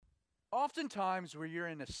Oftentimes, when you're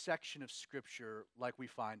in a section of Scripture like we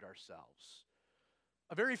find ourselves,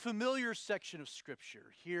 a very familiar section of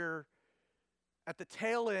Scripture, here at the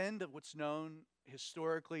tail end of what's known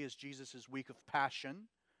historically as Jesus' week of Passion,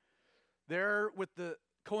 there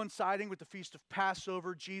coinciding with the Feast of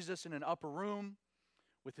Passover, Jesus in an upper room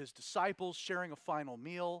with his disciples sharing a final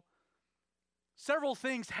meal. Several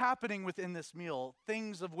things happening within this meal,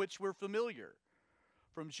 things of which we're familiar.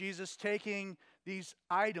 From Jesus taking these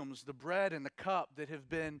items, the bread and the cup that have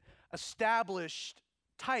been established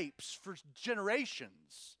types for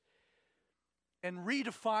generations, and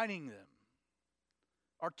redefining them,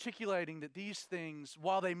 articulating that these things,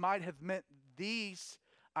 while they might have meant these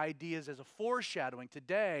ideas as a foreshadowing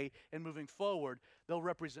today and moving forward, they'll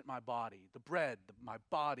represent my body, the bread, my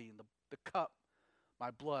body, and the cup,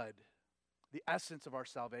 my blood, the essence of our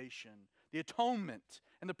salvation, the atonement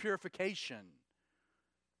and the purification.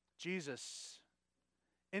 Jesus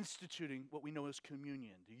instituting what we know as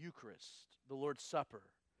communion, the Eucharist, the Lord's Supper.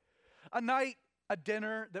 A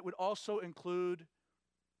dinner that would also include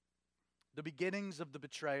the beginnings of the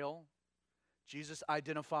betrayal, Jesus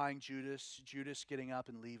identifying Judas getting up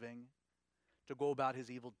and leaving to go about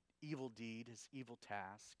his evil deed, his evil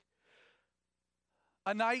task.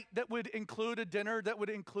 A night that would include a dinner that would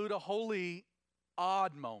include a holy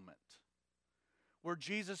odd moment where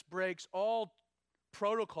Jesus breaks all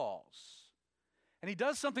protocols. And he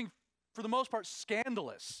does something, for the most part,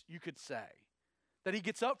 scandalous, you could say. That he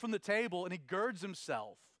gets up from the table and he girds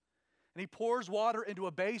himself and he pours water into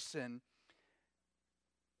a basin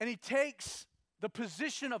and he takes the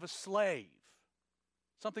position of a slave,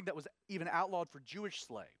 something that was even outlawed for Jewish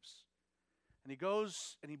slaves. And he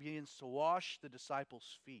goes and he begins to wash the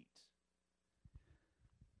disciples' feet.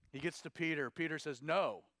 He gets to Peter. Peter says,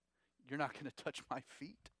 "No, you're not going to touch my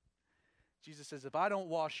feet." Jesus says, "If I don't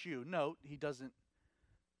wash you," note, he doesn't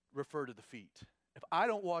refer to the feet. "If I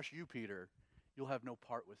don't wash you, Peter, you'll have no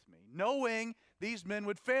part with me." Knowing these men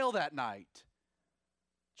would fail that night,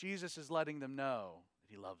 Jesus is letting them know that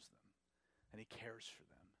he loves them and he cares for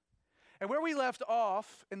them. And where we left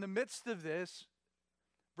off, in the midst of this,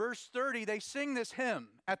 verse 30, they sing this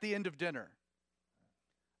hymn at the end of dinner.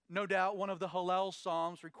 No doubt one of the Hallel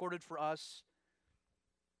Psalms recorded for us,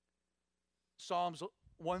 Psalms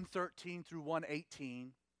 113 through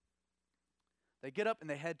 118. They get up and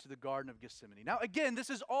they head to the Garden of Gethsemane. Now again, this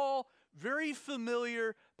is all very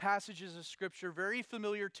familiar passages of Scripture, very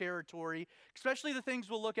familiar territory, especially the things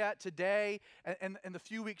we'll look at today and the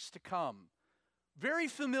few weeks to come. Very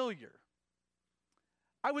familiar.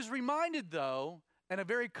 I was reminded, though, in a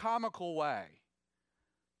very comical way,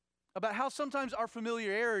 about how sometimes our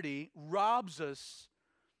familiarity robs us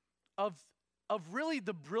of really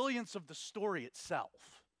the brilliance of the story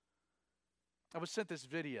itself. I was sent this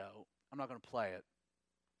video. I'm not going to play it.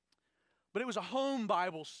 But it was a home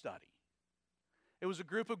Bible study. It was a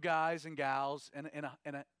group of guys and gals in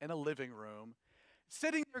a living room,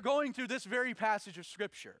 sitting there going through this very passage of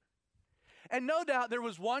Scripture. And no doubt there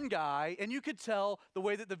was one guy, and you could tell the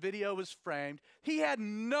way that the video was framed, he had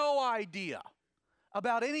no idea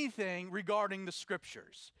about anything regarding the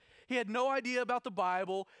Scriptures. He had no idea about the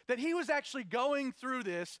Bible, that he was actually going through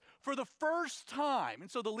this for the first time. And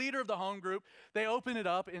so the leader of the home group, they open it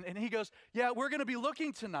up, and he goes, "Yeah, we're going to be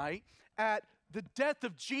looking tonight at the death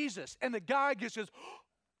of Jesus." And the guy just goes,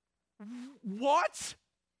 "What?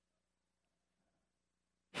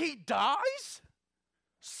 He dies?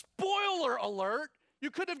 Spoiler alert.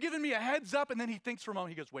 You could have given me a heads up." And then he thinks for a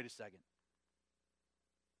moment. He goes, "Wait a second.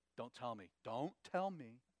 Don't tell me. Don't tell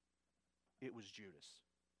me it was Judas."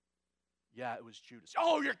 "Yeah, it was Judas."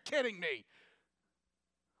 "Oh, you're kidding me.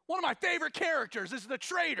 One of my favorite characters is the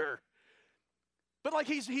traitor." But like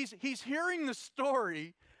he's hearing the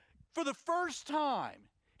story for the first time.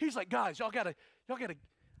 He's like, "Guys, y'all gotta,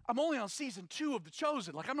 I'm only on season 2 of The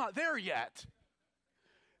Chosen. Like, I'm not there yet."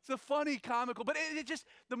 It's a funny, comical, but it just,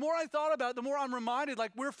 the more I thought about it, the more I'm reminded,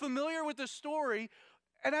 like, we're familiar with the story,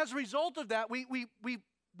 and as a result of that, we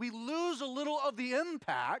lose a little of the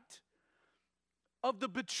impact of the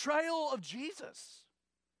betrayal of Jesus.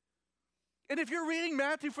 And if you're reading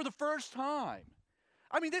Matthew for the first time,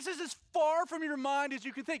 I mean, this is as far from your mind as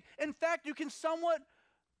you can think. In fact, you can somewhat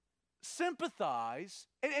sympathize,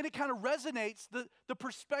 and it kind of resonates the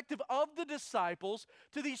perspective of the disciples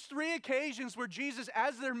to these 3 occasions where Jesus,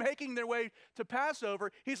 as they're making their way to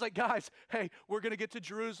Passover, he's like, "Guys, hey, we're going to get to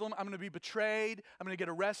Jerusalem. I'm going to be betrayed. I'm going to get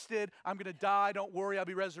arrested. I'm going to die. Don't worry, I'll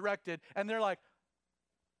be resurrected." And they're like,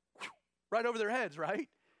 whew, right over their heads, right?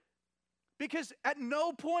 Because at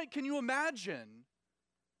no point can you imagine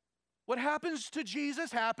what happens to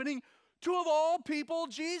Jesus happening to, of all people,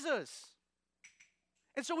 Jesus.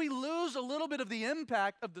 And so we lose a little bit of the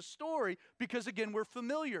impact of the story because, again, we're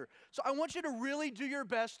familiar. So I want you to really do your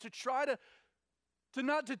best to try to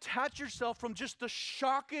not detach yourself from just the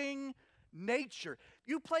shocking nature.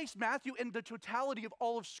 You place Matthew in the totality of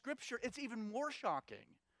all of Scripture, it's even more shocking.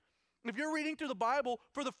 If you're reading through the Bible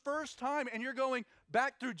for the first time and you're going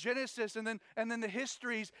back through Genesis and then the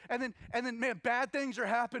histories and then man, bad things are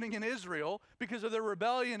happening in Israel because of their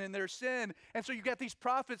rebellion and their sin. And so you got these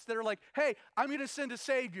prophets that are like, hey, I'm going to send a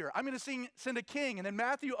savior. I'm going to send a king. And then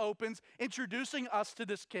Matthew opens introducing us to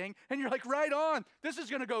this king. And you're like, right on. This is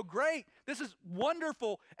going to go great. This is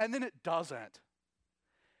wonderful. And then it doesn't.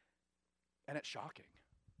 And it's shocking.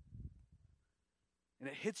 And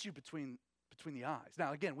it hits you between the eyes.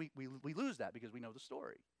 Now, again, we lose that because we know the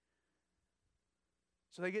story.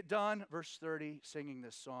 So they get done, verse 30, singing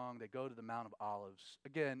this song. They go to the Mount of Olives.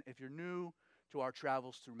 Again, if you're new to our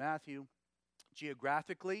travels through Matthew,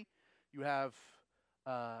 geographically, you have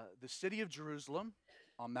the city of Jerusalem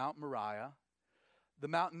on Mount Moriah. The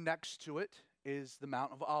mountain next to it is the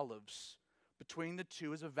Mount of Olives. Between the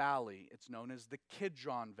two is a valley. It's known as the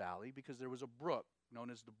Kidron Valley because there was a brook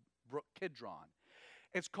known as the brook Kidron.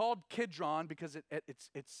 It's called Kidron because it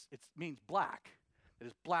means black. It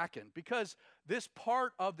is blackened because this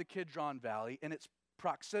part of the Kidron Valley and its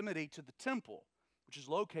proximity to the temple, which is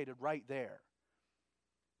located right there,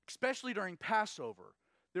 especially during Passover,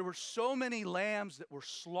 there were so many lambs that were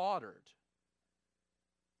slaughtered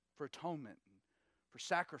for atonement, for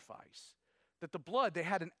sacrifice, that the blood, they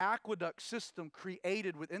had an aqueduct system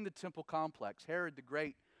created within the temple complex. Herod the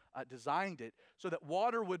Great designed it so that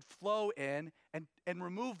water would flow in and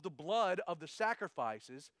remove the blood of the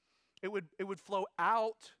sacrifices. It would flow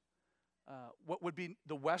out what would be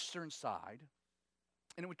the western side,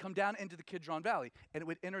 and it would come down into the Kidron Valley, and it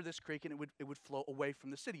would enter this creek, and it would flow away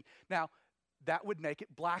from the city. Now, that would make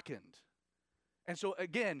it blackened. And so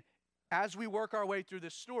again, as we work our way through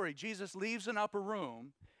this story, Jesus leaves an upper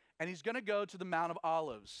room, and he's going to go to the Mount of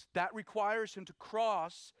Olives. That requires him to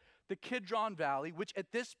cross the Kidron Valley, which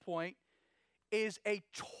at this point is a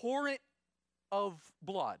torrent of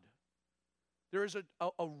blood. There is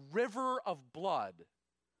a river of blood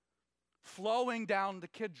flowing down the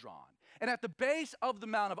Kidron. And at the base of the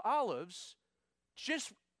Mount of Olives,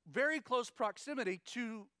 just very close proximity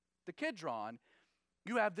to the Kidron,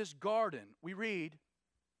 you have this garden. We read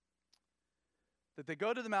that they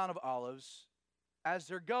go to the Mount of Olives. As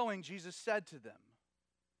they're going, Jesus said to them,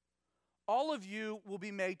 all of you will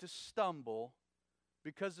be made to stumble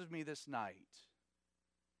because of me this night.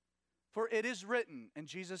 For it is written, and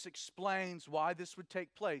Jesus explains why this would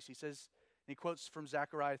take place. He says, and he quotes from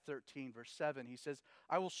Zechariah 13, verse 7. He says,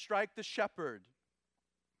 I will strike the shepherd,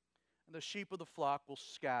 and the sheep of the flock will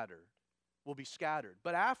be scattered.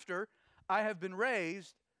 But after I have been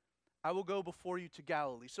raised, I will go before you to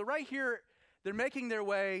Galilee. So right here, they're making their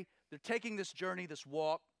way, they're taking this journey, this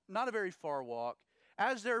walk, not a very far walk.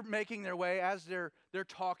 As they're making their way, as they're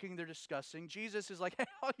talking, they're discussing, Jesus is like, hey,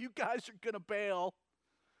 all you guys are going to bail.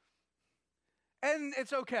 And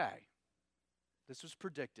it's okay. This was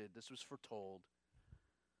predicted. This was foretold.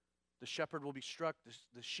 The shepherd will be struck.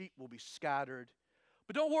 The sheep will be scattered.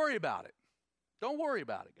 But don't worry about it. Don't worry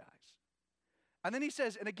about it, guys. And then he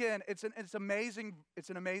says, and again, it's an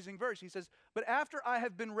amazing verse. He says, but after I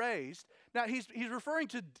have been raised. Now, he's referring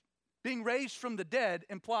to being raised from the dead,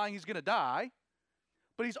 implying he's going to die.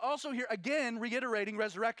 But he's also here, again, reiterating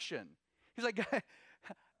resurrection. He's like,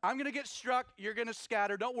 I'm going to get struck. You're going to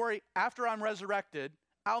scatter. Don't worry. After I'm resurrected,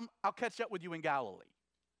 I'll catch up with you in Galilee.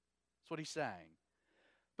 That's what he's saying.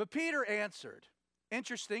 But Peter answered.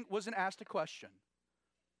 Interesting, wasn't asked a question.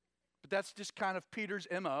 But that's just kind of Peter's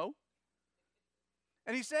MO.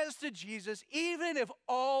 And he says to Jesus, even if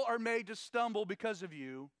all are made to stumble because of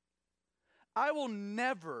you, I will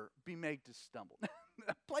never be made to stumble.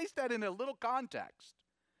 Place that in a little context.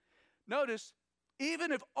 Notice,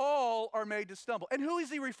 even if all are made to stumble. And who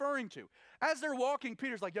is he referring to? As they're walking,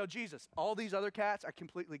 Peter's like, yo, Jesus, all these other cats, I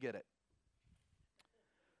completely get it.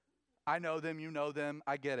 I know them, you know them,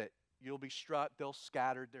 I get it. You'll be struck, they'll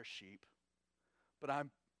scatter their sheep. But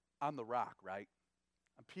I'm the rock, right?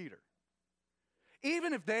 I'm Peter.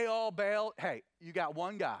 Even if they all bail, hey, you got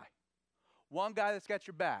one guy that's got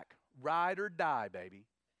your back. Ride or die, baby.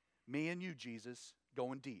 Me and you, Jesus,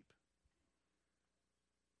 going deep.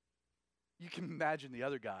 You can imagine the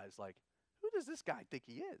other guys like, who does this guy think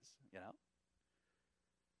he is, you know?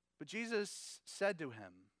 But Jesus said to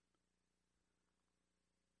him,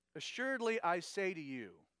 assuredly I say to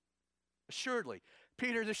you, assuredly.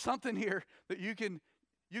 Peter, there's something here that you can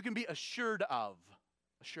be assured of,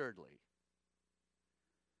 assuredly.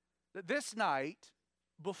 That this night,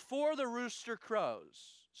 before the rooster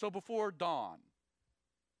crows, so before dawn,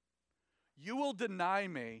 you will deny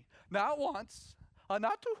me, not once,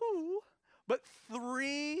 not two, but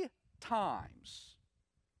 3 times.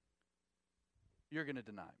 You're going to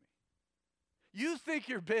deny me. You think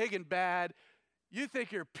you're big and bad. You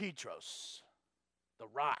think you're Petros, the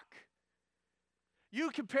rock. You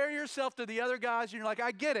compare yourself to the other guys, and you're like,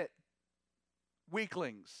 I get it,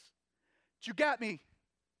 weaklings. But you got me.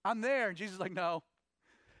 I'm there. And Jesus is like, no.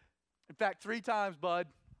 In fact, 3 times, bud,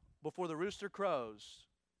 before the rooster crows,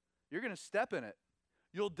 you're going to step in it.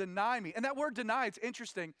 You'll deny me. And that word deny, it's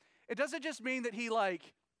interesting. It doesn't just mean that he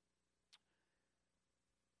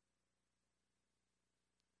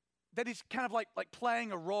that he's kind of like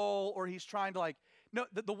playing a role, or he's trying to no,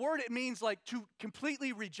 the word, it means to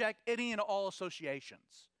completely reject any and all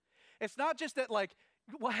associations. It's not just that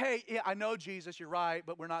well, hey, yeah, I know Jesus, you're right,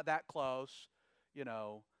 but we're not that close.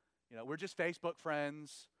 We're just Facebook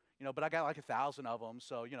friends. But I got 1,000 of them,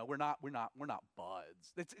 so we're not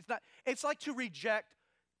buds. It's like to reject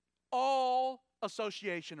all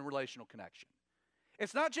association and relational connection.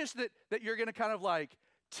 It's not just that you're going to kind of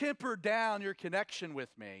temper down your connection with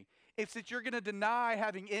me. It's that you're going to deny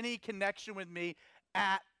having any connection with me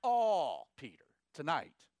at all, Peter,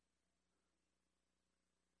 tonight.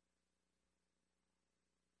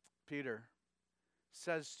 Peter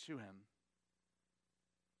says to him,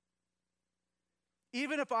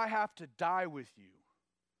 even if I have to die with you,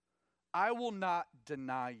 I will not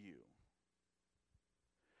deny you.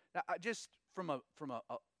 Now, just from a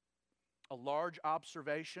large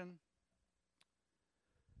observation,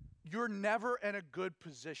 you're never in a good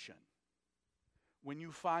position when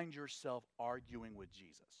you find yourself arguing with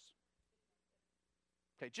Jesus.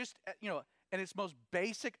 Okay, just, in its most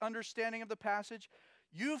basic understanding of the passage,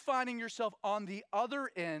 you finding yourself on the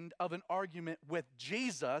other end of an argument with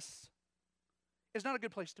Jesus is not a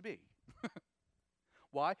good place to be.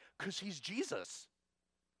 Why? Because he's Jesus.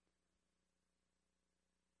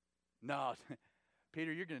 No,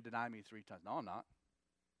 Peter, you're going to deny me 3 times. No, I'm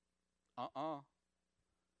not.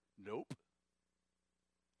 Nope.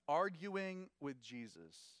 Arguing with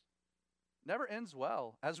Jesus never ends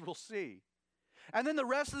well, as we'll see. And then the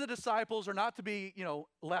rest of the disciples are not to be,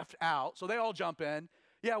 left out. So they all jump in.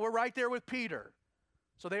 Yeah, we're right there with Peter.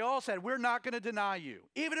 So they all said, we're not going to deny you.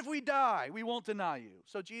 Even if we die, we won't deny you.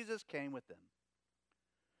 So Jesus came with them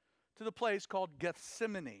to the place called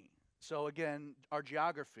Gethsemane. So again, our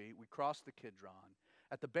geography, we cross the Kidron.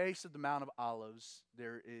 At the base of the Mount of Olives,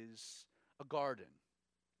 there is a garden.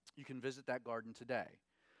 You can visit that garden today.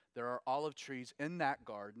 There are olive trees in that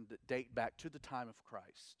garden that date back to the time of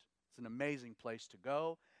Christ. It's an amazing place to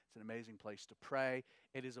go. It's an amazing place to pray.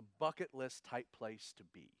 It is a bucket list type place to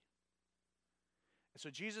be. And so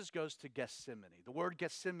Jesus goes to Gethsemane. The word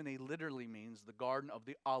Gethsemane literally means the garden of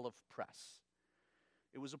the olive press.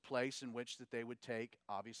 It was a place in which that they would take,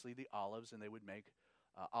 obviously, the olives, and they would make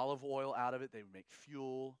olive oil out of it. They would make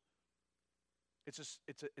fuel. It's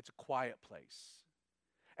a quiet place.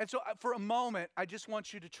 And so for a moment, I just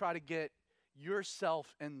want you to try to get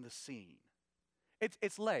yourself in the scene.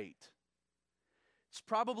 It's late. It's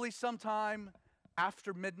probably sometime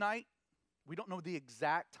after midnight. We don't know the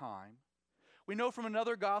exact time. We know from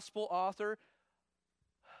another gospel author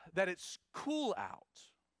that it's cool out,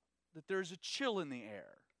 that there's a chill in the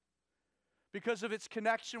air because of its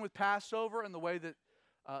connection with Passover and the way that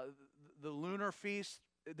the lunar feast,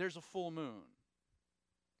 there's a full moon.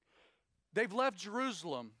 They've left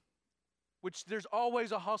Jerusalem, which there's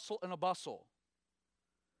always a hustle and a bustle.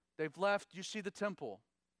 They've left, you see the temple.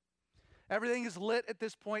 Everything is lit at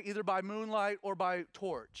this point either by moonlight or by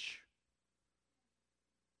torch.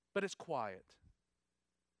 But it's quiet.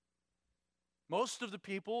 Most of the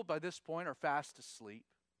people by this point are fast asleep.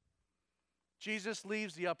 Jesus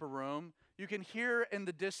leaves the upper room. You can hear in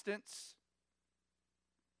the distance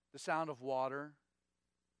the sound of water.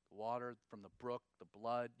 The water from the brook, the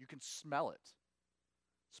blood. You can smell it.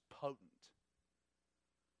 It's potent.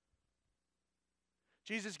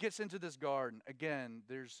 Jesus gets into this garden. Again,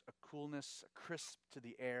 there's a coolness, a crisp to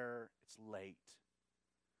the air. It's late.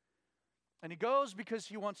 And he goes because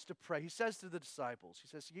he wants to pray. He says to the disciples, he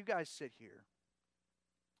says, you guys sit here.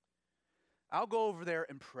 I'll go over there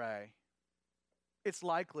and pray. It's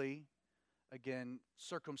likely, again,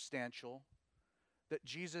 circumstantial, that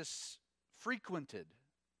Jesus frequented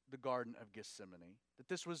the Garden of Gethsemane, that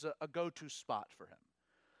this was a go-to spot for him,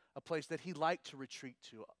 a place that he liked to retreat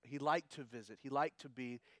to, he liked to visit, he liked to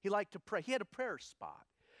be, he liked to pray. He had a prayer spot.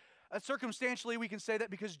 Circumstantially, we can say that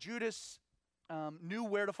because Judas knew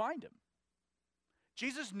where to find him.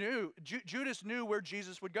 Judas knew where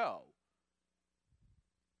Jesus would go.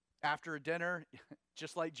 After a dinner,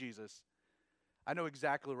 just like Jesus, I know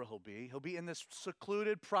exactly where he'll be. He'll be in this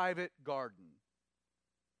secluded private garden.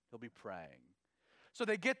 He'll be praying. So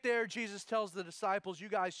they get there. Jesus tells the disciples, you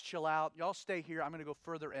guys chill out. Y'all stay here. I'm going to go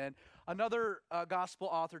further in. Another gospel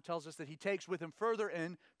author tells us that he takes with him further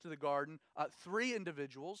into the garden 3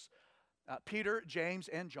 individuals, Peter, James,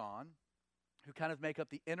 and John, who kind of make up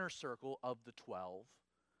the inner circle of the 12.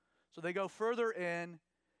 So they go further in.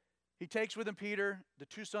 He takes with him Peter, the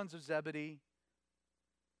 2 sons of Zebedee.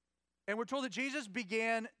 And we're told that Jesus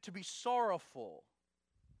began to be sorrowful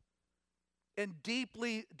and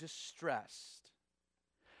deeply distressed.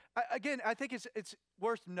 Again, I think it's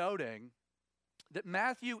worth noting that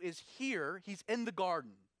Matthew is here. He's in the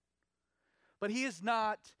garden. But he is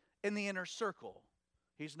not in the inner circle.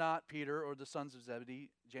 He's not Peter or the sons of Zebedee,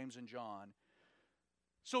 James and John.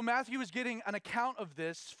 So Matthew is getting an account of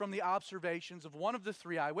this from the observations of one of the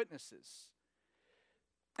 3 eyewitnesses.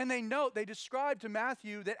 And they describe to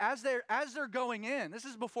Matthew that as they're going in, this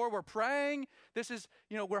is before we're praying, this is,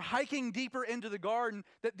 we're hiking deeper into the garden,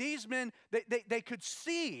 that these men, they could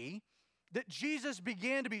see that Jesus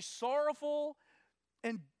began to be sorrowful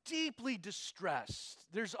and deeply distressed.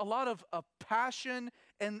 There's a lot of passion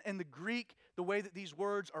in the Greek, the way that these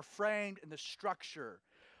words are framed and the structure.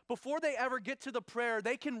 Before they ever get to the prayer,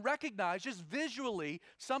 they can recognize just visually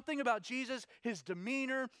something about Jesus, his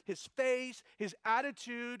demeanor, his face, his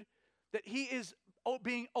attitude, that he is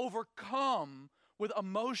being overcome with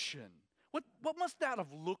emotion. What must that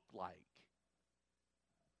have looked like?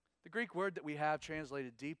 The Greek word that we have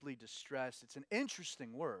translated deeply distressed, it's an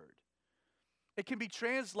interesting word. It can be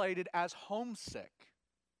translated as homesick.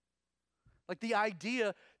 Like the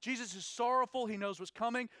idea, Jesus is sorrowful, he knows what's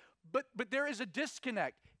coming, but there is a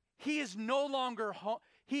disconnect. He is no longer home.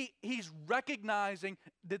 He's recognizing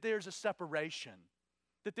that there's a separation,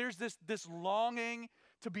 that there's this longing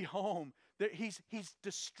to be home, that he's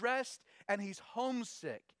distressed and he's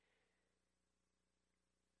homesick.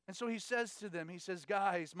 And so he says to them, he says,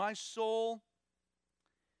 guys, my soul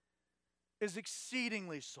is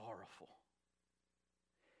exceedingly sorrowful,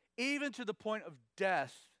 even to the point of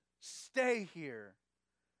death. Stay here.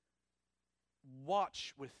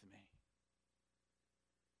 Watch with me.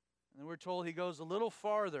 And we're told he goes a little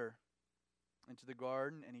farther into the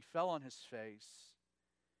garden and he fell on his face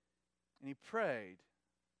and he prayed.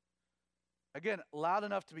 Again, loud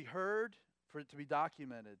enough to be heard, for it to be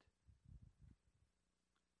documented.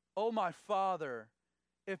 Oh, my Father,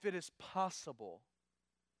 if it is possible,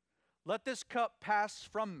 let this cup pass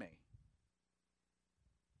from me.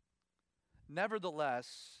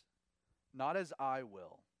 Nevertheless, not as I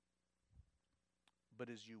will, but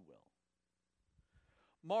as you will.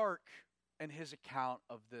 Mark, in his account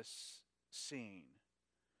of this scene,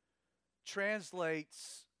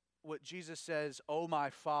 translates what Jesus says, "Oh,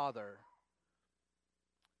 my Father,"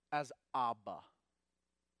 as Abba,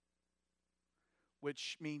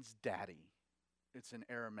 which means daddy. It's an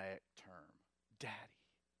Aramaic term, daddy.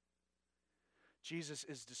 Jesus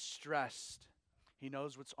is distressed. He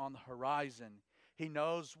knows what's on the horizon. He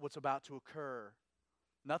knows what's about to occur.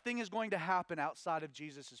 Nothing is going to happen outside of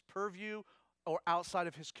Jesus' purview or outside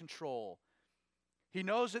of his control. He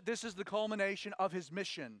knows that this is the culmination of his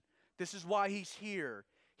mission. This is why he's here.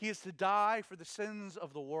 He is to die for the sins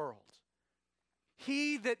of the world.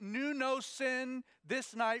 He that knew no sin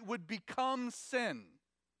this night would become sin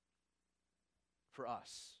for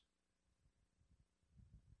us.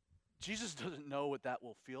 Jesus doesn't know what that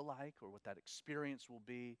will feel like or what that experience will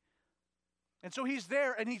be. And so he's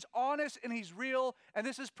there and he's honest and he's real. And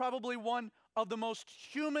this is probably one of the most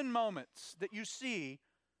human moments that you see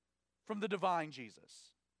from the divine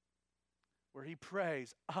Jesus, where he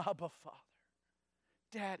prays, Abba, Father,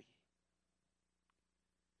 Daddy.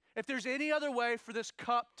 If there's any other way for this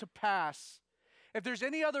cup to pass, if there's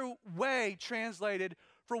any other way translated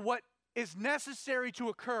for what is necessary to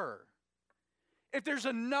occur, if there's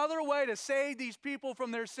another way to save these people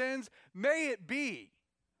from their sins, may it be.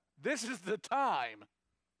 This is the time.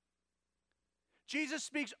 Jesus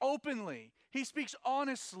speaks openly. He speaks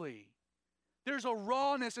honestly. There's a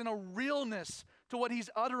rawness and a realness to what he's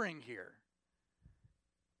uttering here.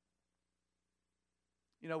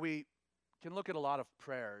 You know, we can look at a lot of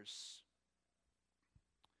prayers.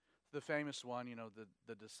 The famous one, you know,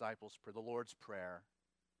 the disciples' prayer, the Lord's Prayer.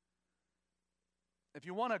 If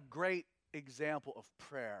you want a great example of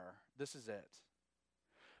prayer, this is it.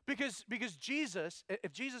 Because Jesus,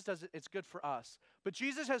 if Jesus does it, it's good for us. But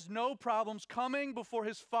Jesus has no problems coming before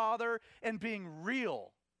his Father and being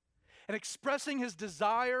real and expressing his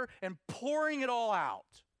desire and pouring it all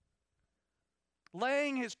out,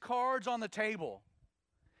 laying his cards on the table.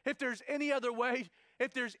 If there's any other way,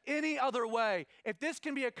 if there's any other way, if this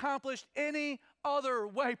can be accomplished any other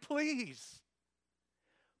way, please.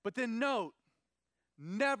 But then note,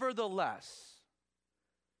 nevertheless.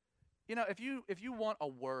 You know, if you want a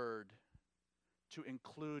word to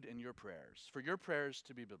include in your prayers, for your prayers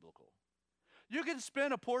to be biblical, you can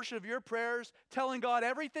spend a portion of your prayers telling God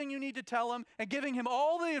everything you need to tell Him and giving Him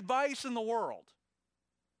all the advice in the world.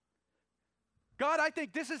 God, I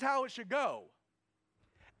think this is how it should go.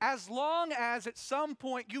 As long as at some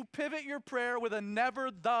point you pivot your prayer with a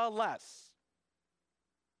nevertheless.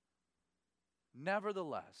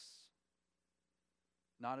 Nevertheless,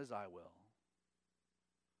 not as I will,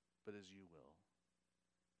 but as you will.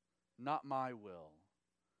 Not my will,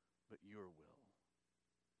 but your will.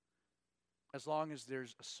 As long as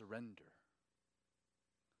there's a surrender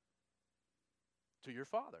to your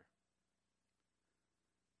Father.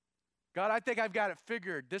 God, I think I've got it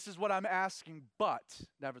figured. This is what I'm asking, but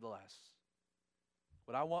nevertheless,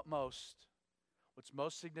 what I want most, what's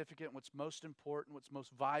most significant, what's most important, what's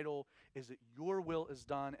most vital is that your will is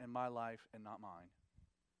done in my life and not mine.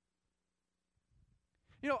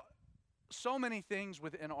 You know, so many things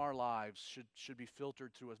within our lives should be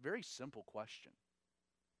filtered through a very simple question.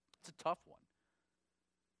 It's a tough one.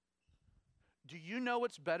 Do you know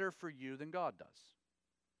what's better for you than God does?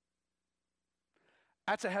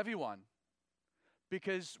 That's a heavy one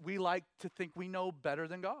because we like to think we know better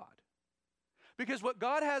than God. Because what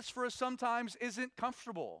God has for us sometimes isn't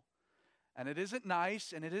comfortable, and it isn't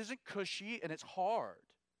nice, and it isn't cushy, and it's hard.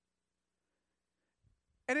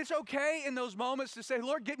 And it's okay in those moments to say,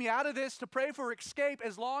 Lord, get me out of this, to pray for escape,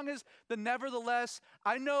 as long as the nevertheless,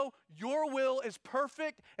 I know your will is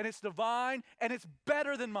perfect, and it's divine, and it's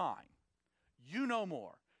better than mine. You know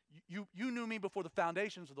more. You knew me before the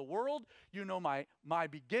foundations of the world. You know my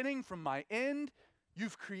beginning from my end.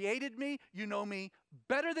 You've created me. You know me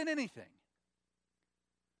better than anything.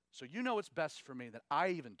 So you know what's best for me than I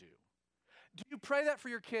even do. Do you pray that for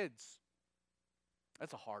your kids?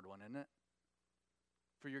 That's a hard one, isn't it?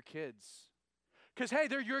 For your kids. Because, hey,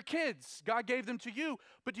 they're your kids. God gave them to you.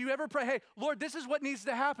 But do you ever pray, hey, Lord, this is what needs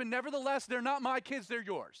to happen. Nevertheless, they're not my kids, they're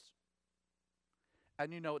yours.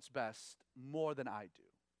 And you know it's best more than I do.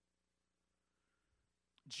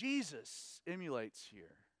 Jesus emulates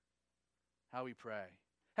here how we pray.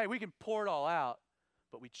 Hey, we can pour it all out,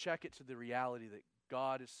 but we check it to the reality that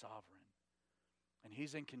God is sovereign and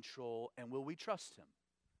He's in control, and will we trust Him?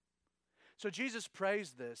 So Jesus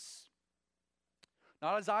prays this,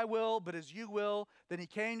 not as I will, but as you will. Then He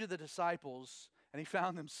came to the disciples and He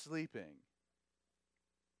found them sleeping.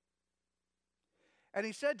 And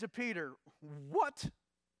He said to Peter, what?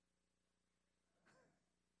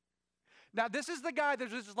 Now, this is the guy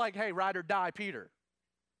that's just like, hey, ride or die, Peter.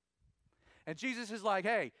 And Jesus is like,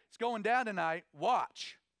 hey, it's going down tonight.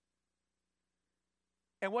 Watch.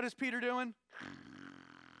 And what is Peter doing?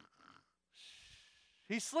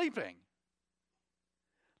 He's sleeping.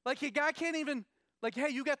 Like, the guy can't even, like, hey,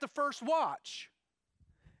 you got the first watch.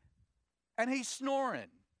 And he's snoring.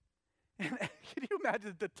 And can you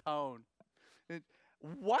imagine the tone?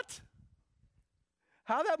 What?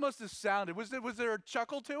 How that must have sounded. Was there a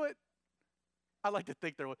chuckle to it? I like to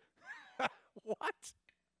think there was. What?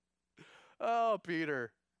 Oh,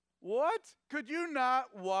 Peter. What? Could you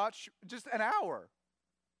not watch just an hour?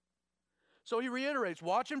 So he reiterates,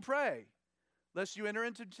 watch and pray, lest you enter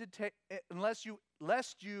into lest you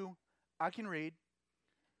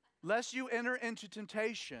enter into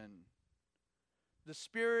temptation. The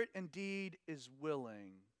spirit indeed is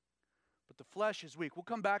willing, but the flesh is weak. We'll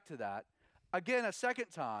come back to that. Again, a second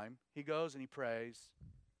time, he goes and he prays,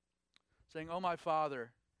 saying, oh, my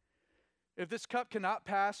Father, if this cup cannot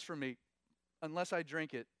pass from me unless I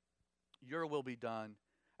drink it, your will be done.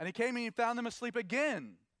 And he came and he found them asleep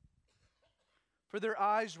again, for their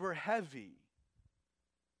eyes were heavy.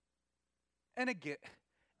 And again,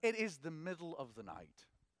 it is the middle of the night,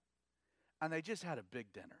 and they just had a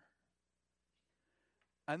big dinner.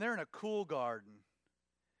 And they're in a cool garden,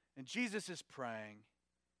 and Jesus is praying.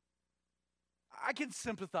 I can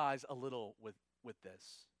sympathize a little with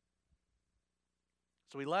this.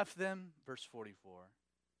 So he left them, verse 44.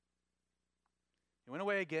 He went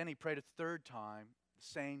away again. He prayed a third time, the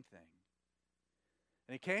same thing.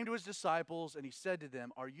 And he came to his disciples, and he said to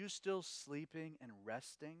them, are you still sleeping and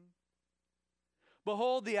resting?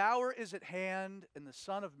 Behold, the hour is at hand, and the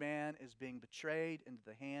Son of Man is being betrayed into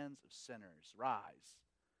the hands of sinners. Rise,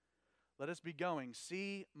 let us be going.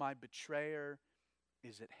 See, my betrayer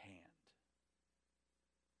is at hand.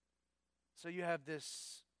 So you have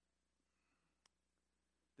this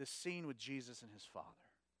scene with Jesus and his Father.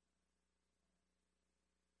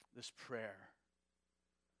 This prayer.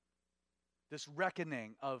 this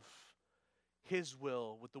reckoning of his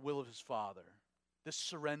will with the will of his Father, this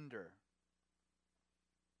surrender,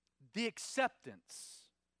 the acceptance.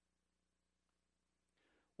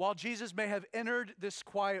 While Jesus may have entered this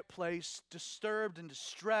quiet place disturbed and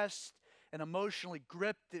distressed and emotionally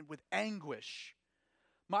gripped with anguish,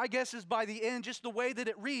 my guess is by the end, just the way that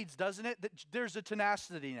it reads, doesn't it, that there's a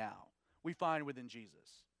tenacity now we find within Jesus.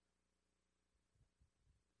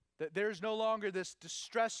 That there's no longer this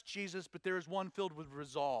distressed Jesus, but there is one filled with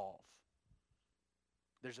resolve.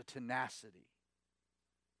 There's a tenacity,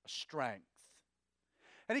 a strength.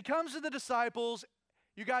 And he comes to the disciples.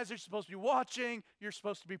 You guys are supposed to be watching. You're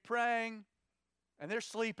supposed to be praying. And they're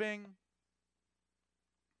sleeping.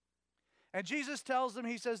 And Jesus tells them,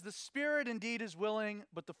 he says, the spirit indeed is willing,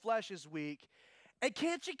 but the flesh is weak. And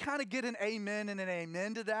can't you kind of get an amen and an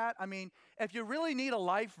amen to that? I mean, if you really need a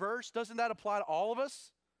life verse, doesn't that apply to all of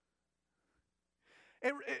us?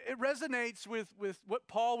 It resonates with what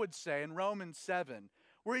Paul would say in Romans 7,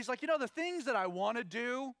 where he's like, the things that I want to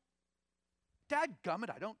do, dadgummit,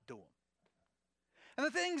 I don't do them. And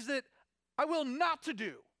the things that I will not to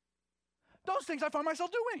do, those things I find myself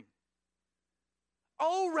doing.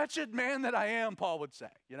 Oh, wretched man that I am, Paul would say,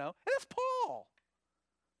 And it's Paul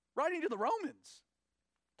writing to the Romans.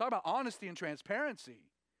 Talk about honesty and transparency.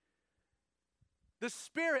 The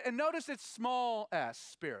Spirit, and notice it's small s,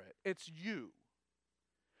 Spirit. It's you.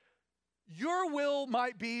 Your will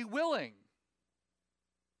might be willing,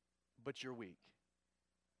 but you're weak.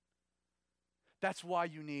 That's why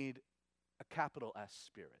you need a capital S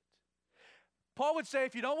Spirit. Paul would say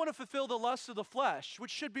if you don't want to fulfill the lusts of the flesh, which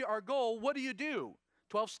should be our goal, what do?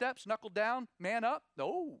 12 steps, knuckle down, man up?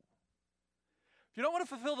 No. If you don't want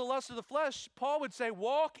to fulfill the lusts of the flesh, Paul would say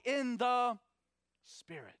walk in the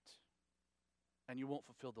Spirit, and you won't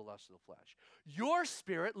fulfill the lusts of the flesh. Your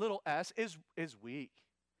spirit, little s, is weak,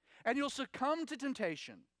 and you'll succumb to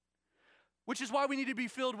temptation, which is why we need to be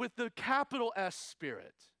filled with the capital S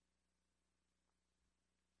Spirit,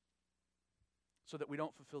 so that we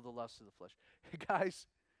don't fulfill the lusts of the flesh. Guys,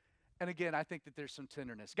 and again, I think that there's some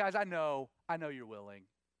tenderness. Guys, I know you're willing.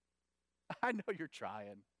 I know you're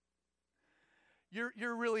trying.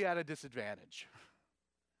 You're really at a disadvantage.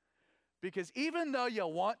 Because even though you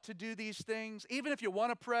want to do these things, even if you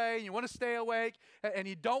want to pray and you want to stay awake and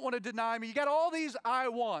you don't want to deny me, you got all these I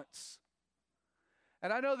wants.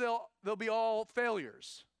 And I know they'll be all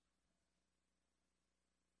failures.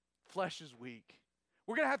 Flesh is weak.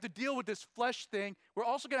 We're going to have to deal with this flesh thing. We're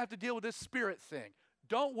also going to have to deal with this spirit thing.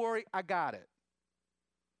 Don't worry, I got it.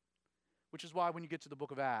 Which is why when you get to the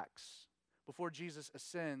book of Acts, before Jesus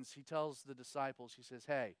ascends, he tells the disciples, he says,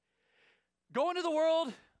 hey, go into the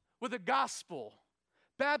world with the gospel,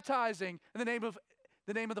 baptizing in the name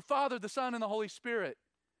of the Father, the Son, and the Holy Spirit.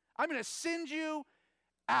 I'm going to send you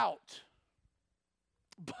out.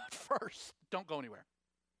 But first, don't go anywhere.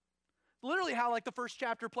 Literally how the first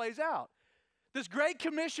chapter plays out. This great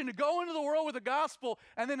commission to go into the world with the gospel,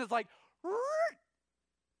 and then it's like,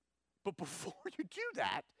 but before you do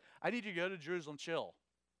that, I need you to go to Jerusalem, chill.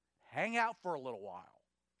 Hang out for a little while.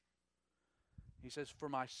 He says, for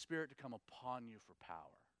my spirit to come upon you for power.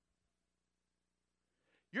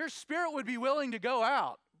 Your spirit would be willing to go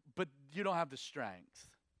out, but you don't have the strength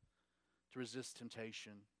to resist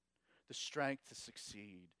temptation, the strength to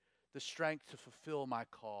succeed, the strength to fulfill my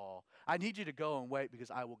call. I need you to go and wait because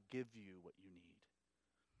I will give you what you need.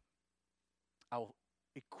 I will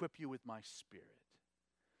equip you with my spirit.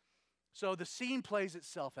 So the scene plays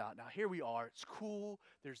itself out. Now here we are. It's cool.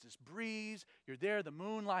 There's this breeze. You're there. The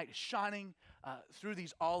moonlight is shining through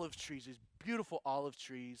these olive trees, these beautiful olive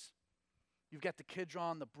trees. You've got the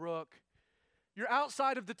Kidron, the brook. You're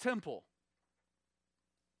outside of the temple.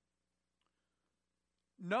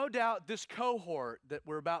 No doubt this cohort that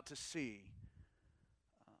we're about to see,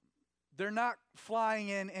 they're not flying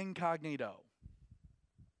in incognito.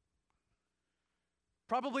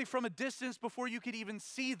 Probably from a distance before you could even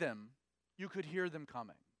see them, you could hear them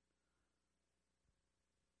coming.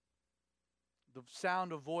 The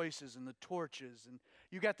sound of voices and the torches, and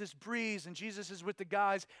you got this breeze, and Jesus is with the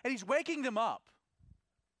guys, and he's waking them up.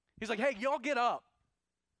 He's like, hey, y'all get up.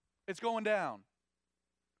 It's going down.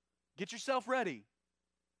 Get yourself ready.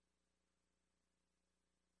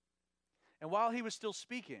 And while he was still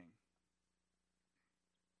speaking,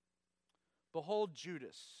 behold,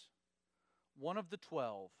 Judas, one of the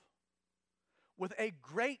 12, with a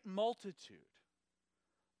great multitude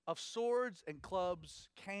of swords and clubs,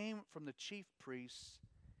 came from the chief priests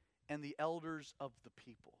and the elders of the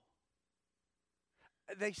people.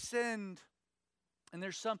 They send, and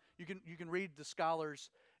there's some, you can read the scholars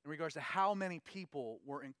in regards to how many people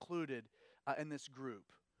were included in this group.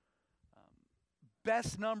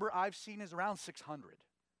 best number I've seen is around 600.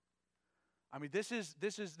 I mean, this is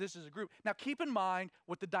a group. Now, keep in mind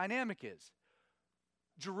what the dynamic is.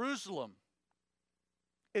 Jerusalem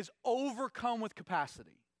is overcome with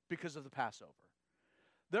capacity because of the Passover.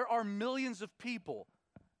 There are millions of people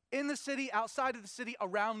in the city, outside of the city,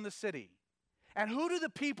 around the city. And who do the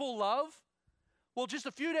people love? Well, just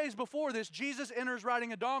a few days before this, Jesus enters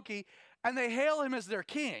riding a donkey, and they hail him as their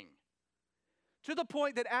king. To the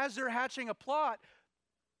point that as they're hatching a plot,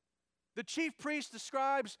 the chief priest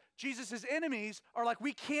describes Jesus' enemies are like,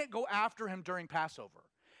 we can't go after him during Passover.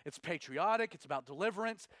 It's patriotic, it's about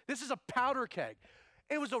deliverance. This is a powder keg.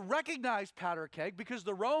 It was a recognized powder keg because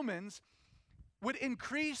the Romans would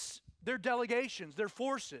increase their delegations, their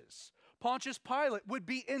forces. Pontius Pilate would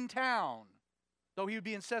be in town. Though he would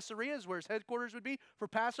be in Caesarea, where his headquarters would be for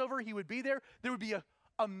Passover, he would be there. There would be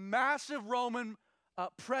a massive Roman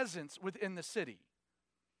presence within the city.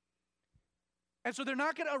 And so they're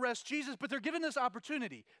not going to arrest Jesus, but they're given this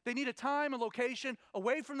opportunity. They need a time, a location,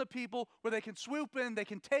 away from the people where they can swoop in, they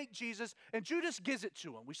can take Jesus, and Judas gives it to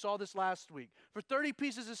him. We saw this last week. For 30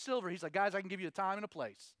 pieces of silver, he's like, guys, I can give you a time and a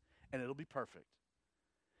place, and it'll be perfect.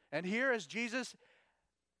 And here, as Jesus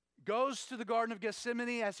goes to the Garden of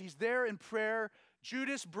Gethsemane, as he's there in prayer,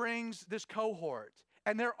 Judas brings this cohort,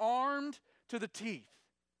 and they're armed to the teeth.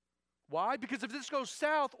 Why? Because if this goes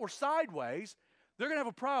south or sideways, they're going to have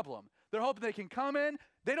a problem. They're hoping they can come in.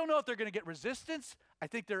 They don't know if they're going to get resistance. I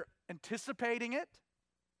think they're anticipating it.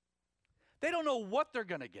 They don't know what they're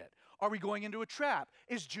going to get. Are we going into a trap?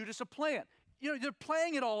 Is Judas a plant? You know, they're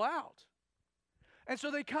playing it all out. And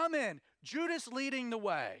so they come in, Judas leading the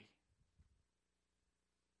way.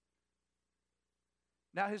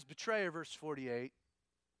 Now his betrayer, verse 48,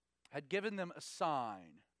 had given them a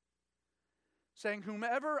sign, saying,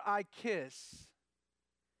 whomever I kiss,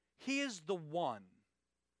 he is the one.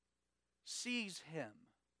 Seize him.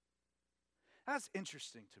 That's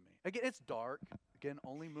interesting to me. Again, it's dark. Again,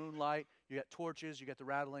 only moonlight. You got torches. You got the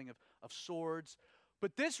rattling of swords.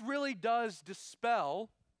 But this really does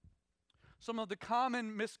dispel some of the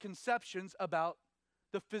common misconceptions about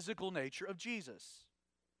the physical nature of Jesus.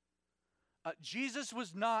 Jesus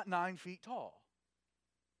was not 9 feet tall.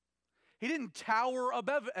 He didn't tower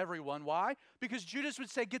above everyone. Why? Because Judas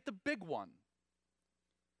would say, get the big one.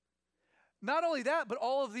 Not only that, but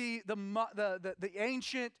all of the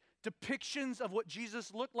ancient depictions of what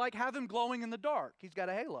Jesus looked like have him glowing in the dark. He's got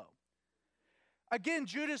a halo. Again,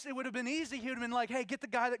 Judas, it would have been easy. He would have been like, hey, get the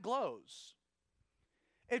guy that glows.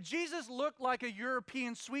 If Jesus looked like a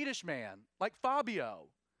European Swedish man, like Fabio,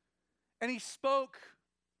 and he spoke,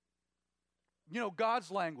 God's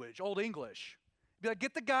language, Old English, be like,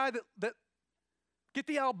 get the guy get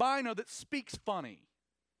the albino that speaks funny.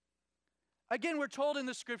 Again, we're told in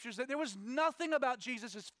the scriptures that there was nothing about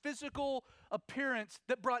Jesus' physical appearance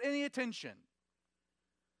that brought any attention.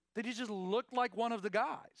 That he just looked like one of the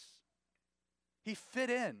guys. He fit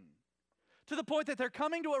in. To the point that they're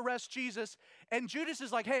coming to arrest Jesus, and Judas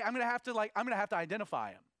is like, hey, I'm gonna have to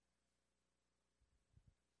identify him.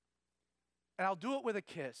 And I'll do it with a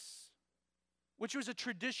kiss, which was a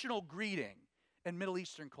traditional greeting in Middle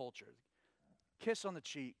Eastern culture. Kiss on the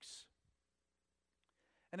cheeks.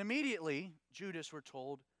 And immediately, Judas, we're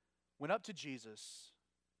told, went up to Jesus.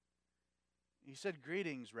 He said,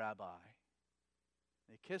 greetings, Rabbi.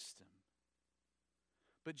 They kissed him.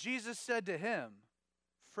 But Jesus said to him,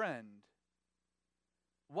 friend,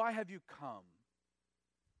 why have you come?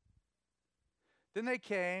 Then they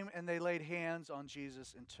came and they laid hands on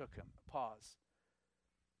Jesus and took him. Pause.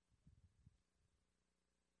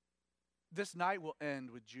 This night will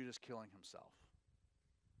end with Judas killing himself.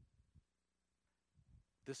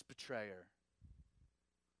 This betrayer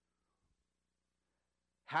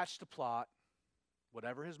hatched a plot,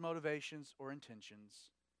 whatever his motivations or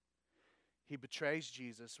intentions. He betrays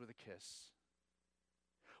Jesus with a kiss.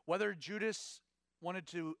 Whether Judas wanted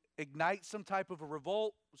to ignite some type of a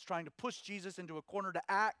revolt, was trying to push Jesus into a corner to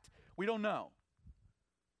act, we don't know.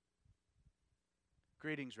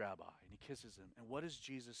 Greetings, Rabbi. And he kisses him. And what does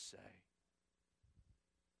Jesus say?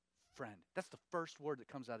 Friend. That's the first word that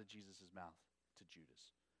comes out of Jesus' mouth to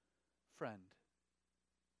Judas. Friend.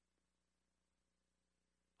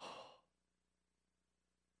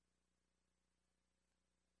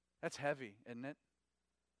 That's heavy, isn't it?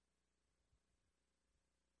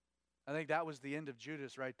 I think that was the end of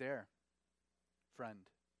Judas right there. Friend.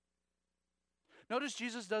 Notice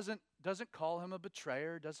Jesus doesn't call him a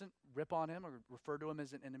betrayer, doesn't rip on him or refer to him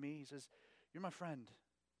as an enemy. He says, you're my friend.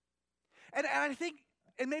 And I think,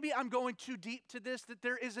 and maybe I'm going too deep to this, that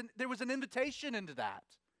there was an invitation into that.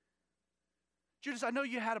 Judas, I know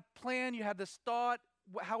you had a plan, you had this thought,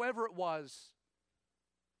 however it was.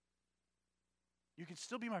 You can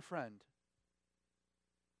still be my friend.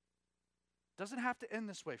 Doesn't have to end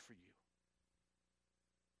this way for you.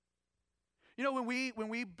 You know, when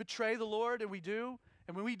we betray the Lord, and we do,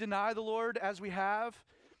 and when we deny the Lord as we have,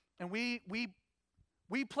 and we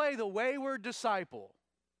play the wayward disciple,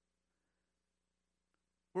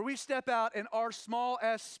 where we step out in our small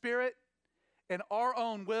s spirit and our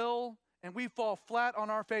own will, and we fall flat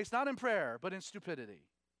on our face, not in prayer, but in stupidity.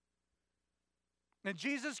 And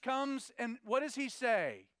Jesus comes, and what does he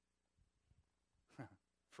say?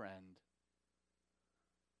 Friend,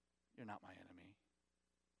 you're not my enemy.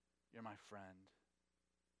 You're my friend.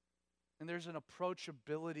 And there's an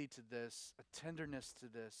approachability to this, a tenderness to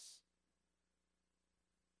this.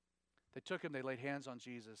 They took him, they laid hands on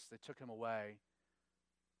Jesus, they took him away.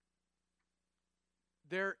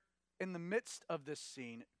 They're in the midst of this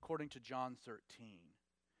scene, according to John 13.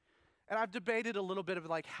 And I've debated a little bit of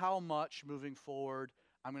like how much moving forward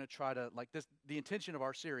I'm going to try to, like this, the intention of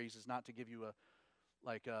our series is not to give you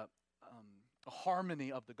a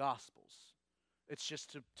harmony of the Gospels. It's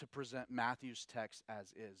just to present Matthew's text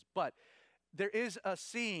as is. But there is a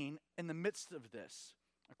scene in the midst of this,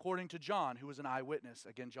 according to John, who was an eyewitness,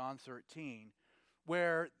 again, John 13,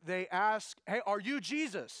 where they ask, hey, are you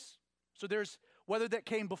Jesus? So there's, whether that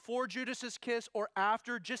came before Judas's kiss or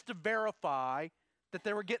after, just to verify that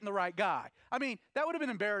they were getting the right guy. I mean, that would have been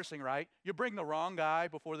embarrassing, right? You bring the wrong guy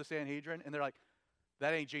before the Sanhedrin, and they're like,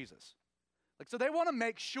 that ain't Jesus. Like, so they want to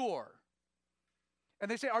make sure. And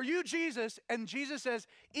they say, are you Jesus? And Jesus says,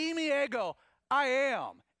 "Imi ego, I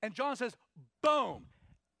am." And John says, boom,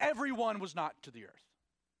 everyone was knocked to the earth.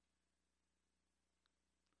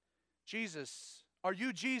 Jesus, are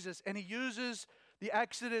you Jesus? And he uses the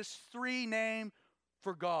Exodus 3 name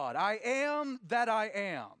for God. I am that I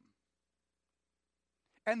am.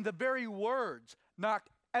 And the very words knocked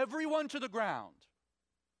everyone to the ground.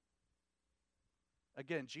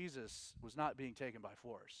 Again, Jesus was not being taken by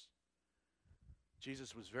force.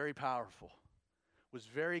 Jesus was very powerful, was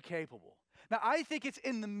very capable. Now, I think it's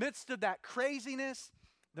in the midst of that craziness,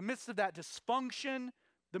 the midst of that dysfunction,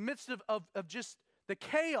 the midst of just the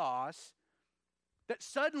chaos, that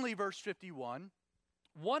suddenly, verse 51,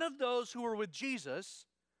 one of those who were with Jesus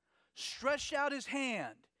stretched out his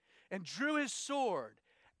hand and drew his sword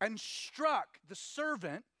and struck the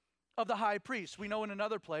servant of the high priest. We know in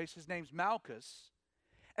another place, his name's Malchus,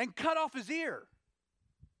 and cut off his ear.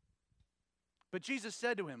 But Jesus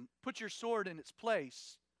said to him, "Put your sword in its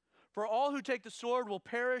place, for all who take the sword will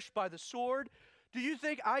perish by the sword. Do you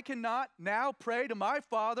think I cannot now pray to my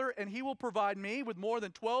Father, and he will provide me with more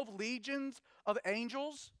than 12 legions of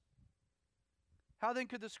angels?" How then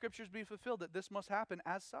could the scriptures be fulfilled that this must happen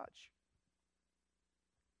as such?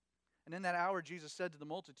 And in that hour, Jesus said to the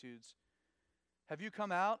multitudes, "Have you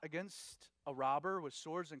come out against a robber with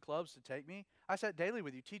swords and clubs to take me? I sat daily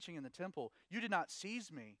with you teaching in the temple. You did not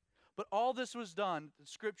seize me. But all this was done, that the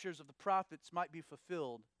scriptures of the prophets might be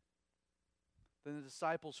fulfilled." Then the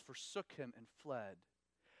disciples forsook him and fled.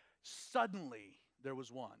 Suddenly there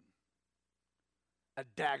was one, a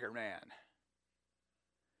dagger man,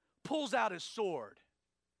 pulls out his sword.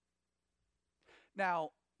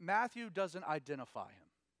 Now, Matthew doesn't identify him.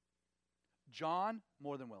 John,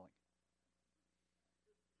 more than willing.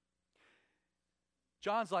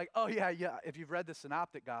 John's like, oh yeah, if you've read the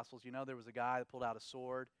Synoptic Gospels, you know there was a guy that pulled out a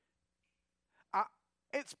sword.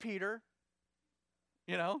 It's Peter.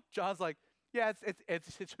 You know, John's like, yeah,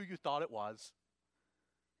 it's who you thought it was.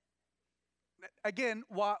 Again,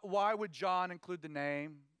 why would John include the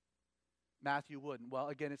name? Matthew wouldn't. Well,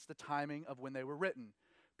 again, it's the timing of when they were written.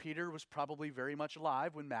 Peter was probably very much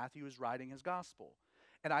alive when Matthew was writing his gospel.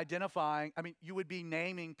 And identifying, I mean, you would be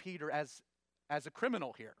naming Peter as a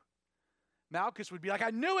criminal here. Malchus would be like, I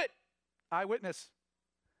knew it! Eyewitness.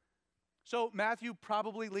 So Matthew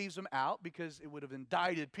probably leaves him out because it would have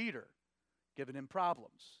indicted Peter, given him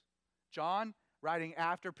problems. John, writing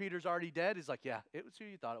after Peter's already dead, is like, yeah, it was who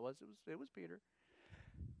you thought it was. It was Peter.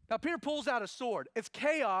 Now, Peter pulls out a sword. It's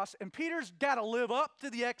chaos, and Peter's got to live up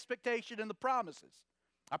to the expectation and the promises.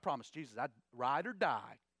 I promised Jesus I'd ride or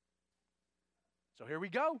die. So here we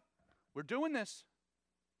go. We're doing this.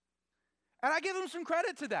 And I give him some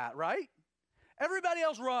credit to that, right? Everybody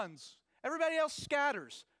else runs. Everybody else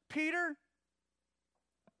scatters. Peter,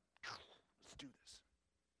 let's do this.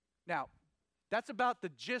 Now, that's about the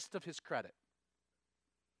gist of his credit.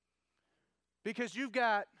 Because you've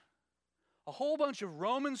got a whole bunch of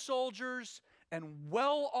Roman soldiers and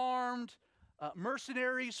well-armed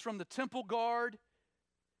mercenaries from the temple guard.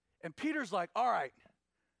 And Peter's like, all right,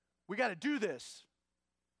 we got to do this.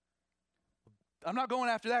 I'm not going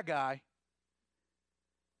after that guy.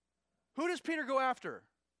 Who does Peter go after?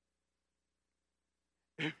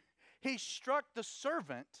 He struck the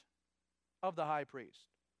servant of the high priest,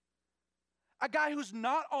 a guy who's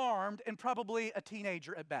not armed and probably a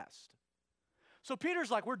teenager at best. So Peter's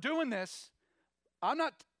like, we're doing this. I'm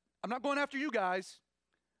not going after you guys.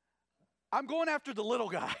 I'm going after the little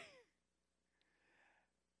guy.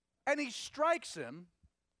 And he strikes him,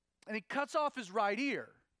 and he cuts off his right ear.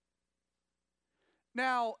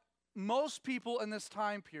 Now, most people in this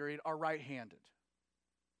time period are right-handed.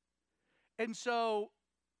 And so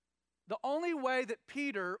the only way that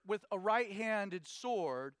Peter, with a right-handed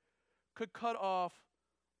sword, could cut off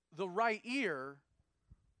the right ear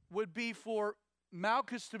would be for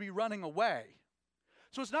Malchus to be running away.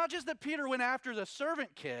 So it's not just that Peter went after the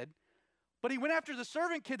servant kid, but he went after the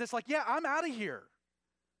servant kid that's like, yeah, I'm out of here.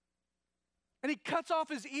 And he cuts off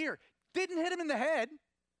his ear. Didn't hit him in the head.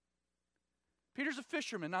 Peter's a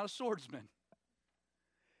fisherman, not a swordsman.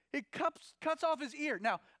 He cuts off his ear.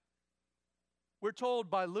 Now, we're told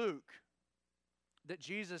by Luke that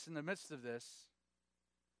Jesus, in the midst of this,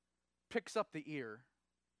 picks up the ear,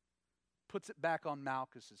 puts it back on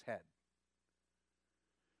Malchus's head.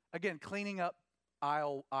 Again, cleaning up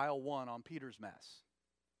aisle 1 on Peter's mess.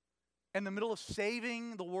 In the middle of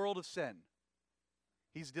saving the world of sin,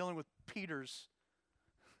 he's dealing with Peter's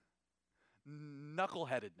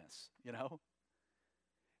knuckleheadedness, you know.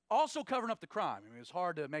 Also covering up the crime. I mean, it was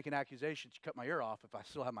hard to make an accusation to cut my ear off if I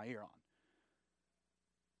still have my ear on.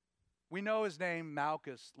 We know his name,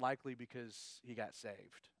 Malchus, likely because he got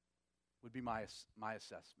saved, would be my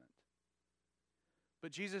assessment.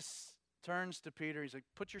 But Jesus turns to Peter. He's like,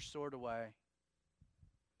 put your sword away.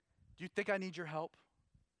 Do you think I need your help?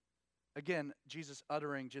 Again, Jesus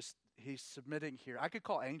uttering just, he's submitting here. I could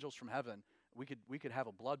call angels from heaven. We could have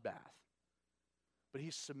a bloodbath. But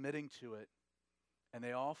he's submitting to it, and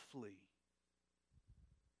they all flee.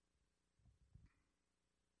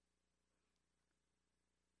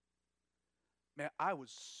 Man, I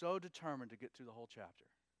was so determined to get through the whole chapter.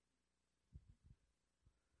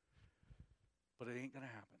 But it ain't going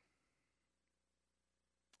to happen.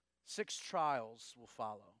 6 trials will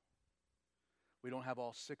follow. We don't have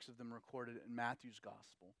all 6 of them recorded in Matthew's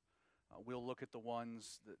gospel. We'll look at the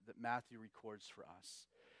ones that Matthew records for us.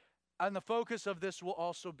 And the focus of this will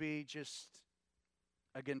also be just,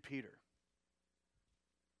 again, Peter.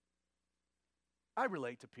 I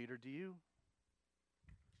relate to Peter, do you?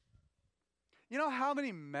 You know how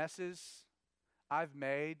many messes I've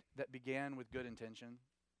made that began with good intention?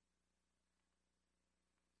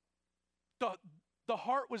 The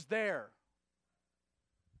heart was there.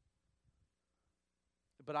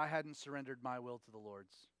 But I hadn't surrendered my will to the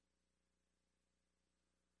Lord's.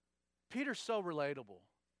 Peter's so relatable.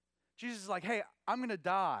 Jesus is like, hey, I'm going to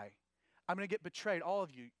die. I'm going to get betrayed. All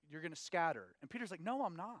of you, you're going to scatter. And Peter's like, no,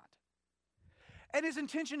 I'm not. And his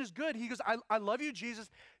intention is good. He goes, I love you, Jesus.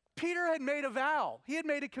 Peter had made a vow. He had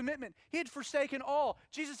made a commitment. He had forsaken all.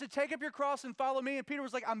 Jesus said, take up your cross and follow me. And Peter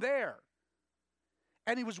was like, I'm there.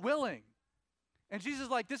 And he was willing. And Jesus is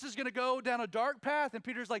like, this is going to go down a dark path. And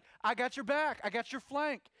Peter's like, I got your back. I got your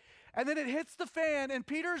flank. And then it hits the fan, and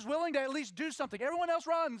Peter's willing to at least do something. Everyone else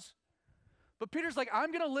runs. But Peter's like,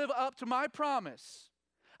 I'm going to live up to my promise.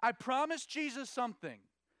 I promised Jesus something.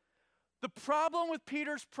 The problem with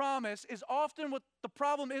Peter's promise is often what the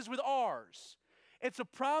problem is with ours. It's a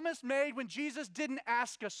promise made when Jesus didn't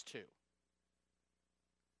ask us to.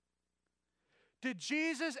 Did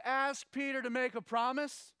Jesus ask Peter to make a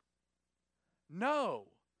promise? No.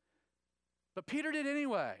 But Peter did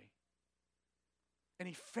anyway. And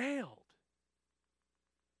he failed.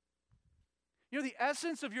 You know, the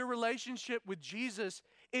essence of your relationship with Jesus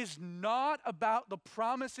is not about the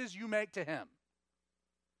promises you make to him.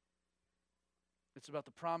 It's about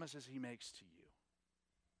the promises he makes to you.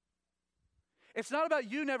 It's not about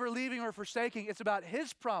you never leaving or forsaking. It's about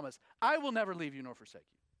his promise. I will never leave you nor forsake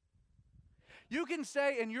you. You can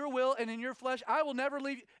say in your will and in your flesh, I will never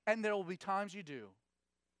leave you. And there will be times you do.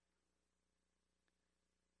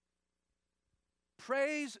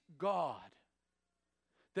 Praise God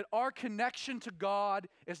that our connection to God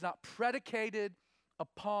is not predicated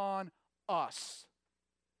upon us.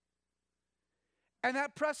 And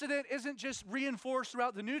that precedent isn't just reinforced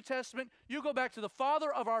throughout the New Testament. You go back to the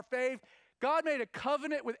father of our faith. God made a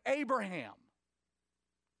covenant with Abraham.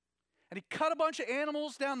 And he cut a bunch of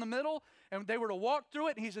animals down the middle, and they were to walk through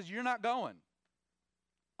it, and he says, you're not going.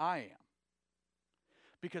 I am.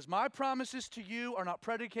 Because my promises to you are not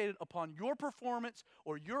predicated upon your performance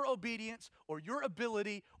or your obedience or your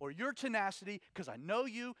ability or your tenacity, because I know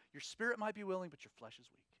you, your spirit might be willing, but your flesh is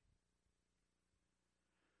weak.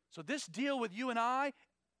 So this deal with you and I,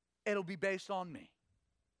 it'll be based on me.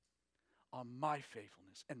 on my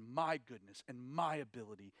faithfulness and my goodness and my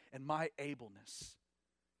ability and my ableness.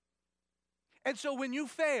 And so when you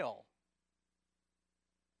fail,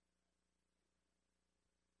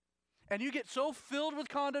 and you get so filled with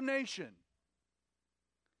condemnation,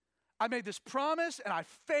 I made this promise and I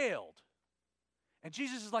failed. And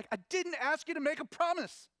Jesus is like, I didn't ask you to make a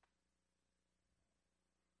promise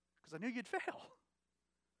because I knew you'd fail.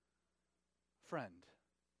 Friend.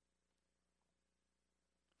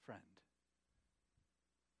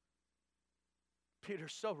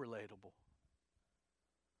 Peter's so relatable.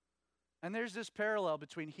 And there's this parallel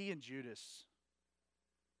between he and Judas.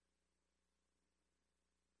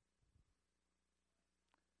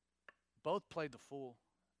 Both played the fool.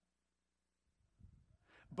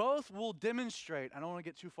 Both will demonstrate, I don't want to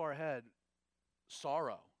get too far ahead,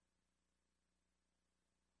 sorrow.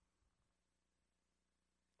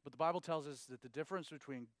 But the Bible tells us that the difference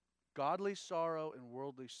between godly sorrow and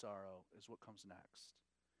worldly sorrow is what comes next.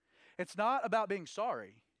 It's not about being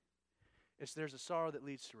sorry. There's a sorrow that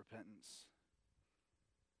leads to repentance.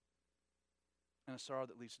 And a sorrow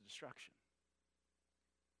that leads to destruction.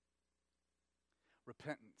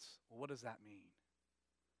 Repentance. Well, what does that mean?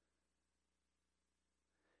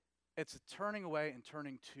 It's a turning away and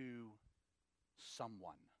turning to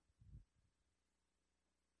someone.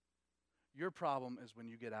 Your problem is when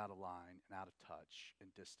you get out of line and out of touch and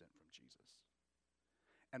distant from Jesus.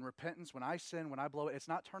 And repentance, when I sin, when I blow it, it's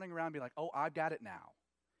not turning around and being like, oh, I've got it now.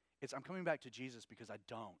 It's I'm coming back to Jesus because I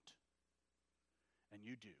don't. And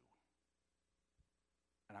you do.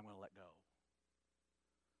 And I'm going to let go.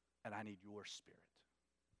 And I need your Spirit.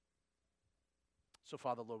 So,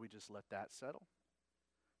 Father, Lord, we just let that settle.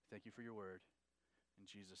 Thank you for your word. In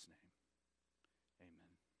Jesus' name,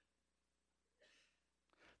 amen.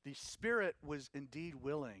 The Spirit was indeed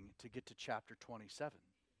willing to get to chapter 27.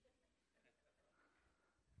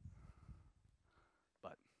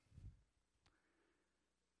 But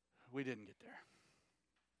we didn't get there.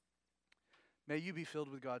 May you be filled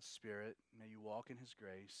with God's Spirit. May you walk in His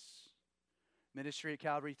grace. Ministry at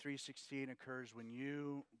Calvary 316 occurs when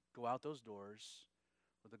you go out those doors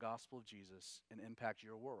with the gospel of Jesus and impact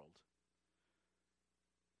your world.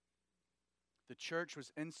 The church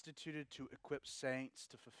was instituted to equip saints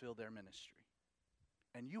to fulfill their ministry.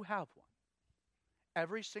 And you have one.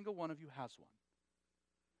 Every single one of you has one.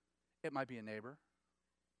 It might be a neighbor.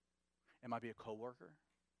 It might be a coworker.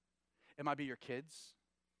 It might be your kids.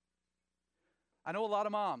 I know a lot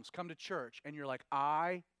of moms come to church and you're like,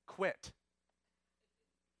 I quit.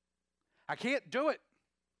 I can't do it.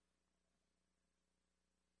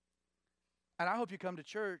 And I hope you come to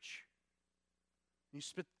church and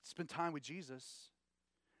you spend time with Jesus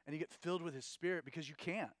and you get filled with His Spirit because you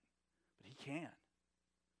can't, but He can.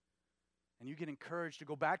 And you get encouraged to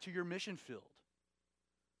go back to your mission field,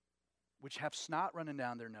 which have snot running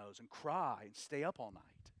down their nose and cry and stay up all night.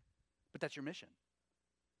 But that's your mission.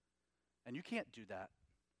 And you can't do that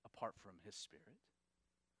apart from His Spirit.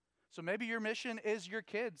 So maybe your mission is your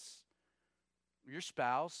kids, your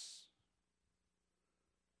spouse.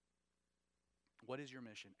 What is your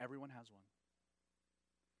mission? Everyone has one.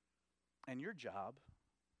 And your job,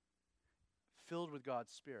 filled with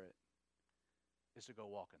God's Spirit, is to go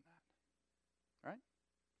walk in that. All right?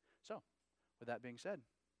 So, with that being said,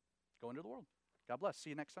 go into the world. God bless. See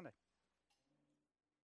you next Sunday.